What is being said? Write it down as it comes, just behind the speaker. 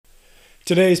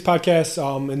Today's podcast,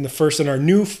 in the first in our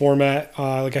new format,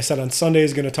 like I said, on Sunday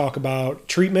is going to talk about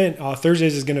treatment.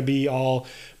 Thursdays is going to be all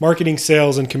marketing,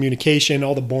 sales, and communication,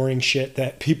 all the boring shit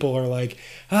that people are like,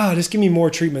 just give me more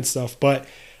treatment stuff. But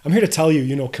I'm here to tell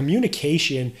you,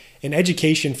 communication and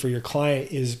education for your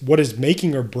client is what is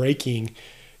making or breaking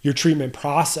your treatment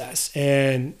process.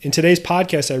 And in today's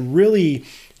podcast, I really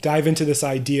dive into this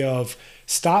idea of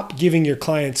stop giving your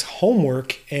clients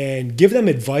homework and give them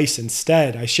advice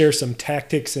instead. I share some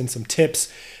tactics and some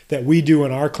tips that we do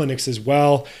in our clinics as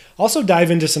well. Also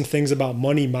dive into some things about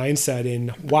money mindset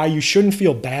and why you shouldn't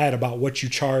feel bad about what you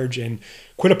charge and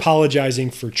quit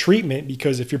apologizing for treatment,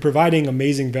 because if you're providing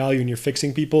amazing value and you're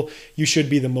fixing people, you should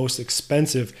be the most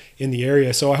expensive in the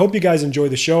area. So I hope you guys enjoy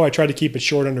the show. I try to keep it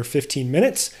short, under 15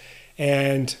 minutes,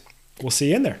 and we'll see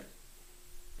you in there.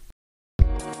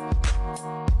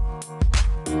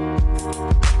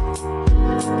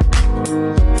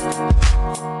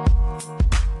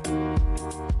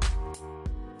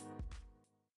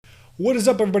 What is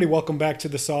up, everybody? Welcome back to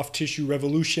the Soft Tissue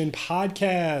Revolution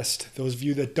podcast. Those of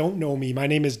you that don't know me, my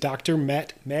name is Dr.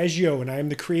 Matt Maggio, and I am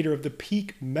the creator of the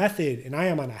Peak Method, and I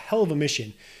am on a hell of a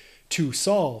mission to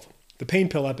solve the pain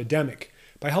pill epidemic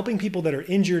by helping people that are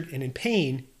injured and in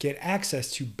pain get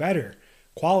access to better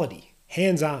quality,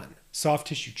 hands-on soft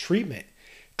tissue treatment.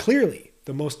 Clearly,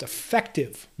 the most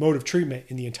effective mode of treatment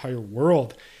in the entire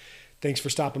world. Thanks for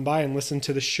stopping by and listening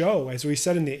to the show. As we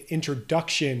said in the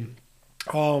introduction,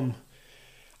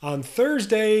 on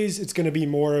Thursdays, it's going to be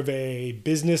more of a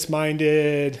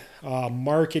business-minded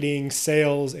marketing,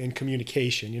 sales, and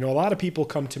communication. A lot of people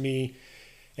come to me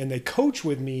and they coach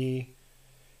with me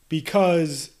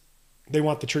because they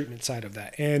want the treatment side of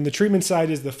that. And the treatment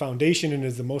side is the foundation and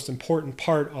is the most important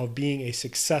part of being a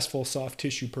successful soft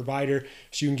tissue provider,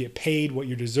 so you can get paid what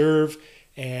you deserve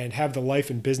and have the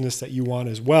life and business that you want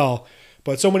as well.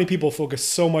 But so many people focus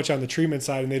so much on the treatment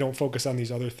side and they don't focus on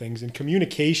these other things. And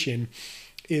communication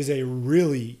is a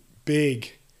really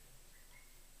big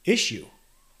issue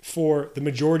for the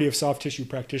majority of soft tissue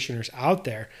practitioners out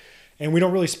there. And we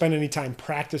don't really spend any time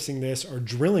practicing this or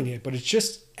drilling it, but it's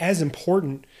just as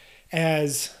important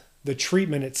as the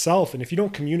treatment itself. And if you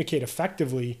don't communicate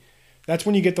effectively, that's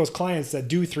when you get those clients that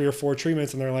do 3 or 4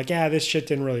 treatments and they're like, this shit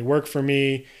didn't really work for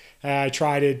me. I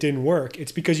tried it, it didn't work.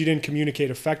 It's because you didn't communicate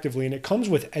effectively. And it comes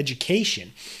with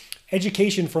education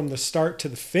from the start to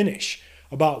the finish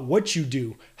about what you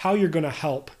do, how you're going to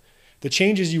help. The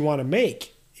changes you want to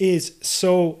make is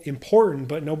so important,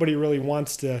 but nobody really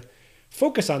wants to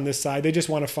focus on this side. They just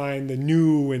want to find the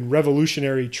new and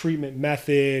revolutionary treatment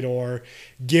method or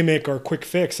gimmick or quick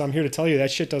fix. I'm here to tell you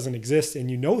that shit doesn't exist,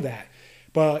 and you know that.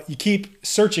 But you keep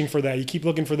searching for that. You keep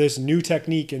looking for this new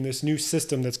technique and this new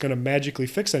system that's going to magically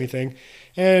fix anything.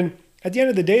 And at the end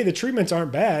of the day, the treatments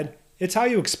aren't bad. It's how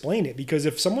you explain it. Because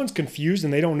if someone's confused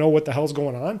and they don't know what the hell's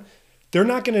going on, they're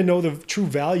not going to know the true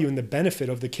value and the benefit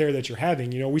of the care that you're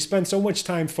having. We spend so much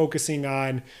time focusing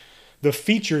on the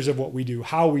features of what we do,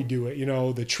 how we do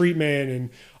it, the treatment and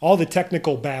all the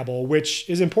technical babble, which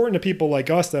is important to people like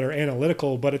us that are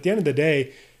analytical. But at the end of the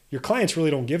day, your clients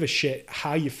really don't give a shit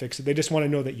how you fix it. They just want to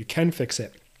know that you can fix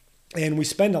it. And we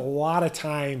spend a lot of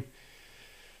time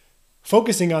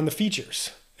focusing on the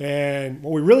features. And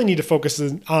what we really need to focus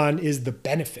on is the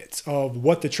benefits of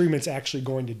what the treatment's actually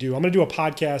going to do. I'm going to do a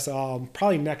podcast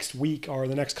probably next week or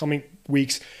the next coming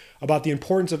weeks about the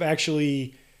importance of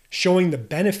actually showing the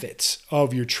benefits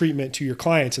of your treatment to your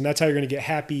clients. And that's how you're going to get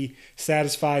happy,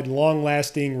 satisfied,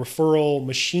 long-lasting referral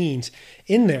machines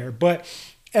in there. But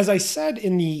as I said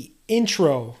in the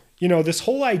intro, this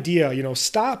whole idea,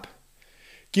 stop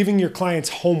giving your clients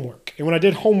homework. And when I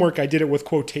did homework, I did it with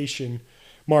quotation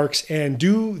marks, and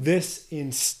do this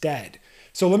instead.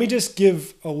 So let me just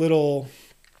give a little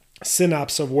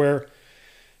synopsis of where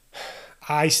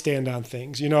I stand on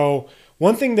things.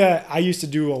 One thing that I used to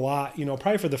do a lot,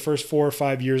 probably for the first 4 or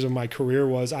 5 years of my career,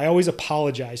 was I always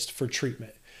apologized for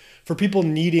treatment, for people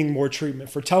needing more treatment,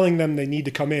 for telling them they need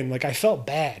to come in. Like, I felt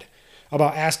bad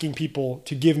about asking people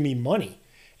to give me money.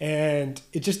 And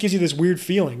it just gives you this weird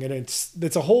feeling. And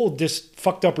it's a whole just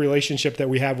fucked up relationship that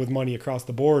we have with money across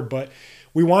the board. But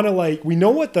we want to we know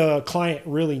what the client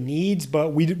really needs,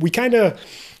 but we kind of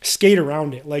skate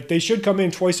around it. Like, they should come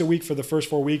in twice a week for the first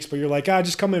 4 weeks, but you're like,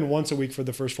 just come in once a week for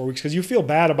the first 4 weeks because you feel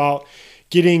bad about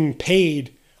getting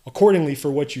paid accordingly for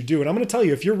what you do. And I'm going to tell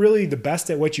you, if you're really the best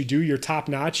at what you do, you're top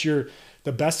notch, you're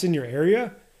the best in your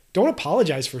area, don't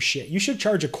apologize for shit. You should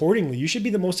charge accordingly. You should be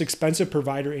the most expensive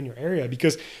provider in your area,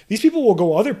 because these people will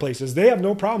go other places. They have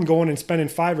no problem going and spending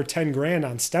 5 or 10 grand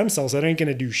on stem cells that ain't going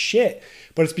to do shit.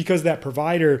 But it's because that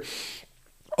provider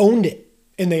owned it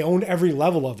and they own every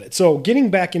level of it. So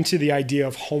getting back into the idea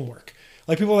of homework.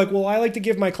 Like people are like, well, I like to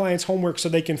give my clients homework so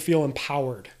they can feel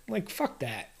empowered. I'm like, fuck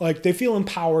that. Like they feel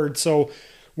empowered. So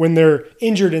when they're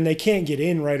injured and they can't get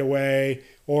in right away,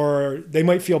 or they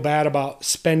might feel bad about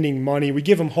spending money, we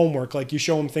give them homework. Like you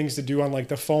show them things to do on like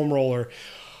the foam roller.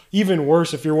 Even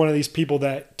worse, if you're one of these people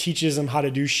that teaches them how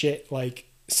to do shit like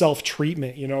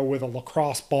self-treatment, you know, with a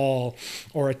lacrosse ball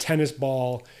or a tennis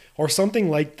ball or something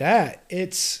like that,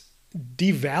 it's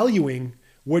devaluing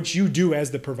what you do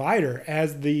as the provider,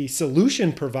 as the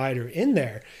solution provider in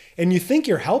there. And you think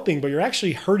you're helping, but you're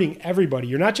actually hurting everybody.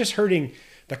 You're not just hurting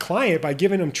the client by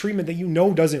giving them treatment that you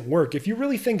know doesn't work. If you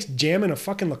really think jamming a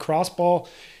fucking lacrosse ball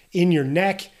in your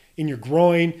neck, in your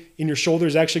groin, in your shoulder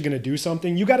is actually going to do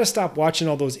something, you got to stop watching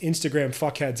all those Instagram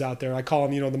fuckheads out there. I call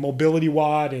them, you know, the Mobility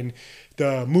Wad and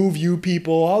the Move You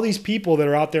people, all these people that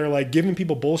are out there like giving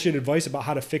people bullshit advice about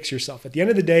how to fix yourself. At the end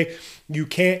of the day, you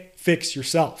can't fix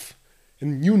yourself.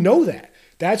 And you know that.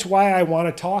 That's why I want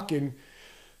to talk and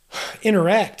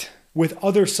interact with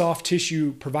other soft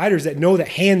tissue providers that know that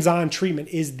hands-on treatment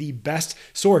is the best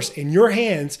source. And your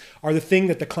hands are the thing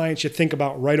that the client should think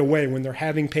about right away when they're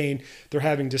having pain, they're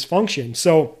having dysfunction.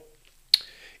 So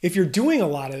if you're doing a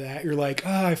lot of that, you're like,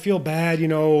 oh, I feel bad, you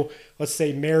know, let's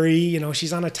say Mary, you know,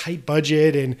 she's on a tight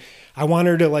budget and I want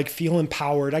her to like feel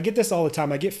empowered. I get this all the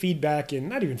time. I get feedback, and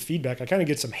not even feedback, I kind of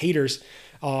get some haters,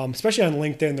 especially on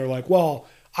LinkedIn. They're like, well,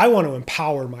 I want to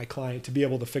empower my client to be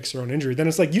able to fix their own injury. Then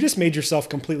it's like, you just made yourself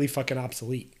completely fucking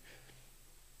obsolete.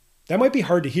 That might be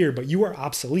hard to hear, but you are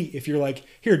obsolete if you're like,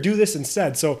 here, do this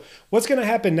instead. So what's going to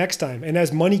happen next time? And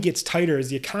as money gets tighter, as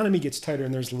the economy gets tighter,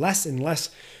 and there's less and less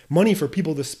money for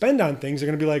people to spend on things, they're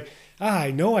going to be like,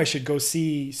 I know I should go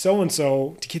see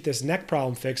so-and-so to get this neck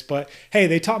problem fixed, but hey,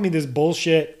 they taught me this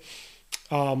bullshit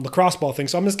lacrosse ball thing,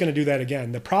 so I'm just going to do that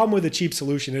again. The problem with a cheap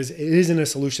solution is it isn't a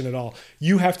solution at all.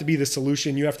 You have to be the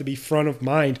solution. You have to be front of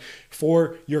mind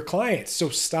for your clients. So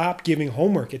stop giving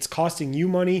homework. It's costing you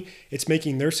money. It's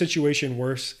making their situation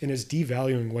worse, and it's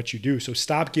devaluing what you do. So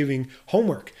stop giving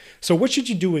homework. So what should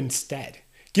you do instead?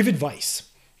 Give advice.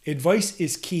 Advice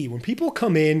is key. When people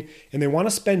come in and they want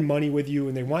to spend money with you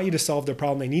and they want you to solve their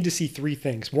problem, they need to see three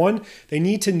things. One, they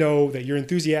need to know that you're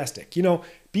enthusiastic. You know,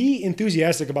 be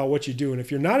enthusiastic about what you do. And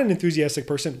if you're not an enthusiastic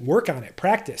person, work on it,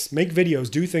 practice, make videos,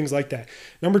 do things like that.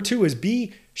 Number two is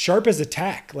be sharp as a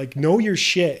tack, like know your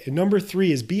shit. And number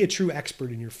three is be a true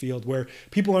expert in your field where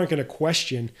people aren't going to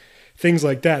question things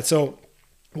like that. So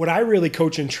what I really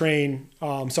coach and train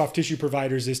soft tissue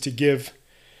providers is to give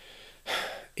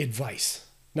advice.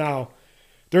 Now,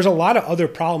 there's a lot of other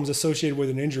problems associated with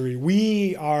an injury.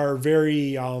 We are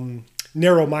very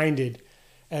narrow-minded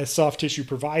as soft tissue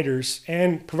providers,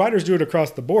 and providers do it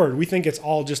across the board. We think it's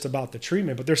all just about the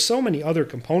treatment, but there's so many other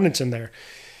components in there.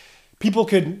 People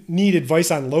could need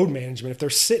advice on load management. If they're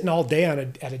sitting all day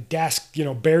at a desk, you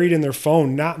know, buried in their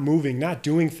phone, not moving, not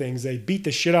doing things, they beat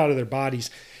the shit out of their bodies.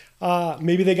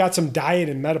 Maybe they got some diet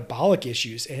and metabolic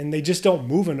issues, and they just don't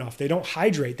move enough. They don't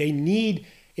hydrate. They need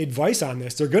advice on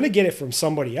this. They're going to get it from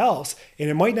somebody else, and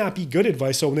it might not be good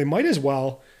advice. So they might as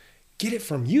well get it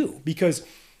from you, because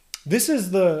this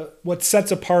is what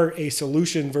sets apart a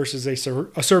solution versus a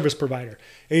service provider.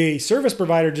 A service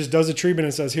provider just does a treatment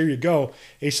and says, here you go.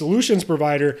 A solutions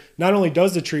provider not only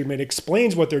does the treatment,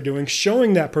 explains what they're doing,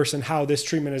 showing that person how this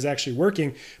treatment is actually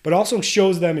working, but also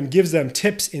shows them and gives them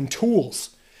tips and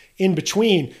tools in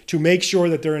between to make sure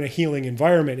that they're in a healing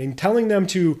environment, and telling them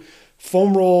to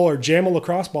foam roll or jam a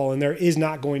lacrosse ball in there is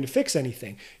not going to fix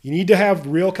anything. You need to have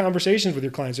real conversations with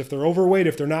your clients. If they're overweight,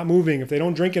 if they're not moving, if they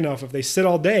don't drink enough, if they sit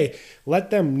all day, let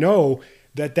them know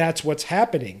that that's what's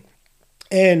happening.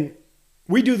 And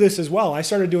we do this as well. I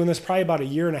started doing this probably about a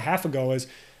year and a half ago. As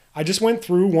I just went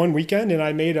through one weekend and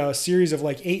I made a series of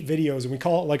like 8 videos, and we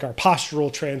call it like our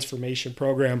postural transformation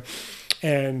program.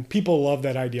 And people love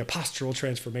that idea, postural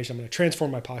transformation. I'm going to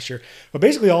transform my posture. But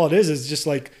basically all it is just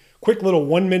like quick little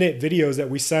 1-minute videos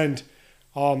that we send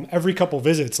every couple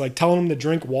visits, like telling them to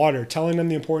drink water, telling them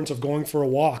the importance of going for a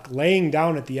walk, laying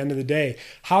down at the end of the day,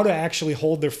 how to actually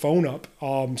hold their phone up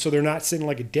so they're not sitting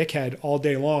like a dickhead all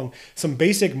day long, some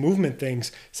basic movement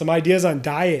things, some ideas on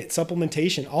diet,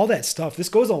 supplementation, all that stuff. This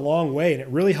goes a long way, and it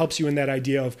really helps you in that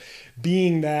idea of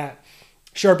being that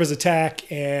sharp as a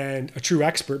tack and a true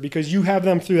expert, because you have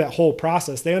them through that whole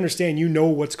process. They understand you know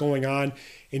what's going on,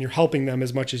 and you're helping them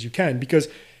as much as you can. Because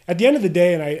at the end of the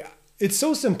day, and it's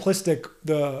so simplistic,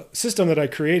 the system that I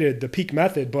created, the Peak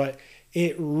Method, but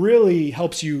it really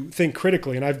helps you think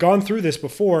critically. And I've gone through this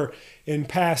before in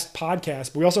past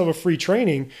podcasts, but we also have a free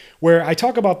training where I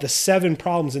talk about the 7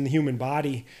 problems in the human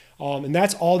body And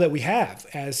that's all that we have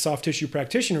as soft tissue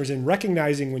practitioners, in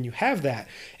recognizing when you have that.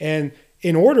 And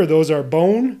in order, those are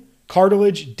bone,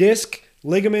 cartilage, disc,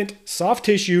 ligament, soft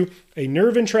tissue, a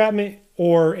nerve entrapment,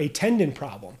 or a tendon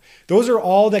problem. Those are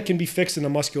all that can be fixed in a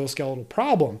musculoskeletal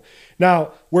problem.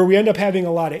 Now, where we end up having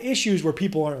a lot of issues where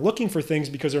people aren't looking for things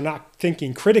because they're not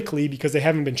thinking critically, because they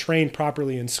haven't been trained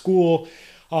properly in school.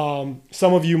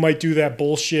 Some of you might do that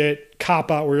bullshit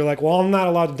cop-out where you're like, well, I'm not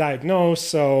allowed to diagnose,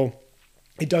 so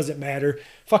it doesn't matter.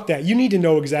 Fuck that. You need to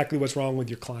know exactly what's wrong with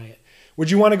your client. Would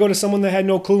you want to go to someone that had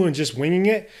no clue and just winging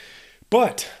it?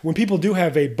 But when people do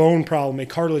have a bone problem, a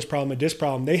cartilage problem, a disc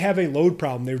problem, they have a load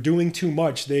problem. They're doing too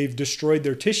much. They've destroyed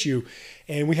their tissue.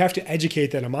 And we have to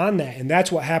educate them on that. And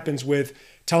that's what happens with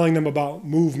telling them about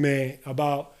movement,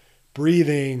 about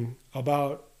breathing,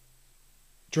 about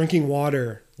drinking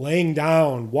water, laying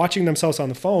down, watching themselves on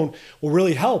the phone will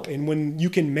really help. And when you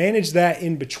can manage that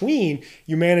in between,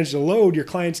 you manage the load, your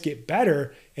clients get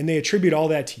better, and they attribute all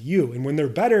that to you. And when they're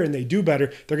better and they do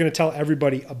better, they're going to tell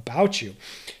everybody about you.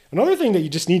 Another thing that you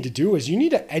just need to do is you need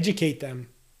to educate them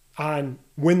on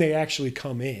when they actually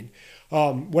come in.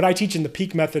 What I teach in the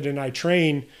Peak Method and I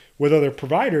train with other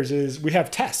providers is we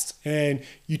have tests, and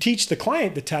you teach the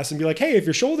client the test and be like, hey, if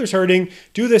your shoulder's hurting,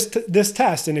 do this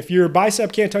test. And if your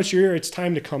bicep can't touch your ear, it's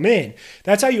time to come in.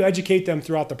 That's how you educate them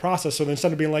throughout the process. So then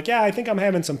instead of being like, yeah, I think I'm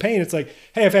having some pain, it's like,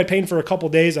 hey, I've had pain for a couple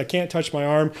of days. I can't touch my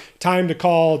arm. Time to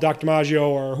call Dr. Maggio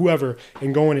or whoever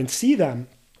and go in and see them.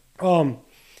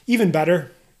 Even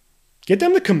better, get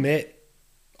them to commit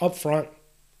up front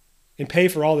and pay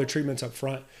for all their treatments up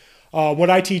front. What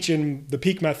I teach in the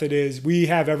Peak Method is we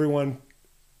have everyone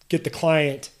get the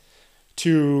client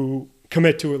to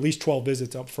commit to at least 12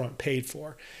 visits up front paid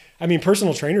for. I mean,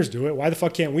 personal trainers do it. Why the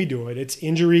fuck can't we do it? It's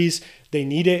injuries. They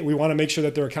need it. We want to make sure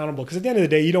that they're accountable, because at the end of the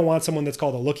day, you don't want someone that's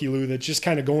called a looky-loo that's just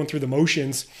kind of going through the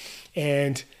motions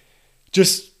and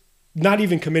just not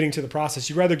even committing to the process.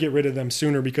 You'd rather get rid of them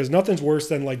sooner, because nothing's worse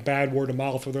than like bad word of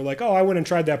mouth where they're like, oh, I went and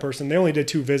tried that person. They only did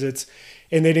 2 visits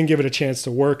and they didn't give it a chance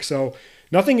to work. So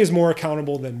nothing is more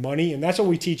accountable than money. And that's what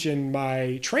we teach in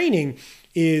my training,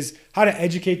 is how to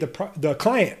educate the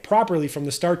client properly from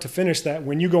the start to finish, that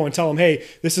when you go and tell them, hey,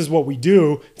 this is what we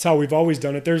do, it's how we've always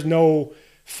done it. There's no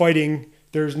fighting.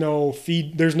 There's no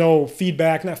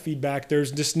feedback,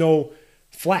 there's just no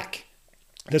flack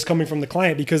that's coming from the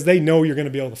client, because they know you're going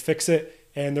to be able to fix it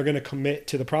and they're going to commit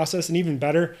to the process. And even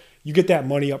better, you get that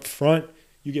money up front.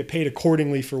 You get paid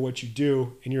accordingly for what you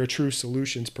do, and you're a true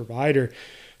solutions provider.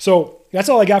 So that's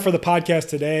all I got for the podcast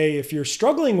today. If you're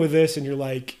struggling with this and you're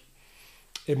like,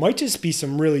 it might just be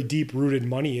some really deep rooted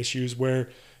money issues where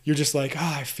you're just like,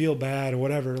 I feel bad or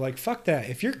whatever. Like, fuck that.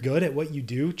 If you're good at what you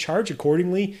do, charge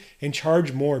accordingly and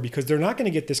charge more, because they're not going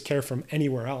to get this care from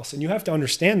anywhere else. And you have to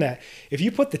understand that if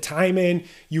you put the time in,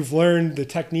 you've learned the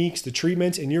techniques, the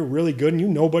treatments, and you're really good,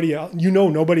 and nobody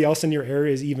else in your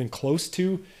area is even close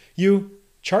to you,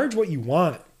 charge what you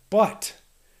want, but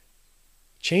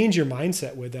change your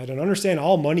mindset with that and understand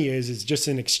all money is just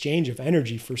an exchange of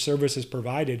energy for services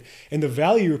provided. And the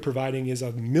value you're providing is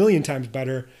 1,000,000 times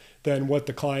better than what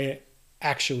the client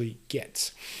actually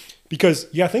gets. Because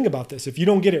you gotta think about this. If you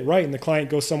don't get it right and the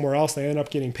client goes somewhere else, they end up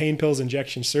getting pain pills,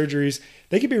 injection surgeries,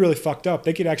 they could be really fucked up.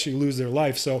 They could actually lose their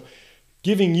life. So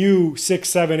giving you $600,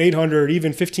 $700, $800,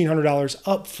 even $1,500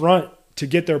 up front to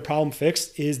get their problem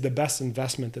fixed is the best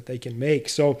investment that they can make.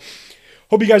 So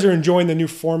hope you guys are enjoying the new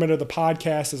format of the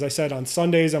podcast. As I said, on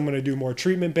Sundays, I'm going to do more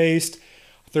treatment-based.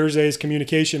 Thursdays,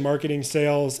 communication, marketing,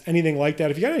 sales, anything like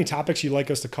that. If you got any topics you'd like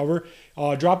us to cover,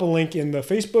 drop a link in the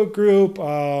Facebook group.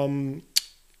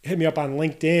 Hit me up on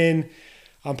LinkedIn.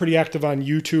 I'm pretty active on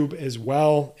YouTube as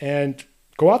well. And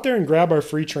go out there and grab our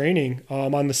free training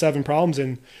on the 7 problems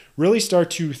and really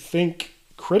start to think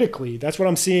critically. That's what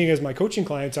I'm seeing as my coaching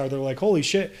clients are. They're like, holy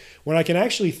shit, when I can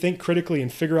actually think critically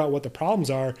and figure out what the problems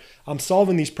are, I'm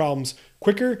solving these problems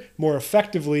quicker, more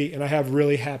effectively, and I have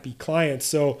really happy clients.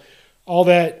 So all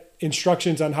that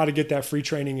instructions on how to get that free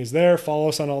training is there. Follow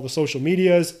us on all the social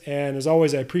medias. And as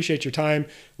always, I appreciate your time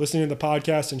listening to the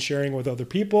podcast and sharing with other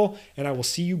people. And I will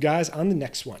see you guys on the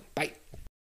next one. Bye.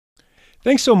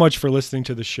 Thanks so much for listening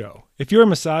to the show. If you're a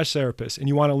massage therapist and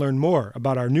you want to learn more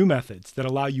about our new methods that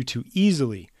allow you to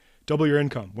easily double your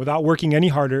income without working any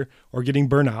harder or getting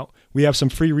burnout, we have some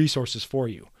free resources for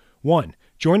you. 1,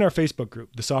 join our Facebook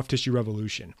group, The Soft Tissue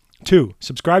Revolution. 2,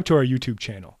 subscribe to our YouTube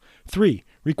channel. 3,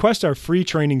 request our free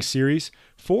training series.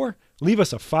 4, leave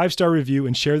us a 5-star review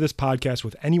and share this podcast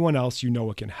with anyone else you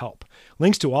know it can help.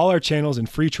 Links to all our channels and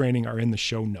free training are in the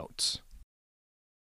show notes.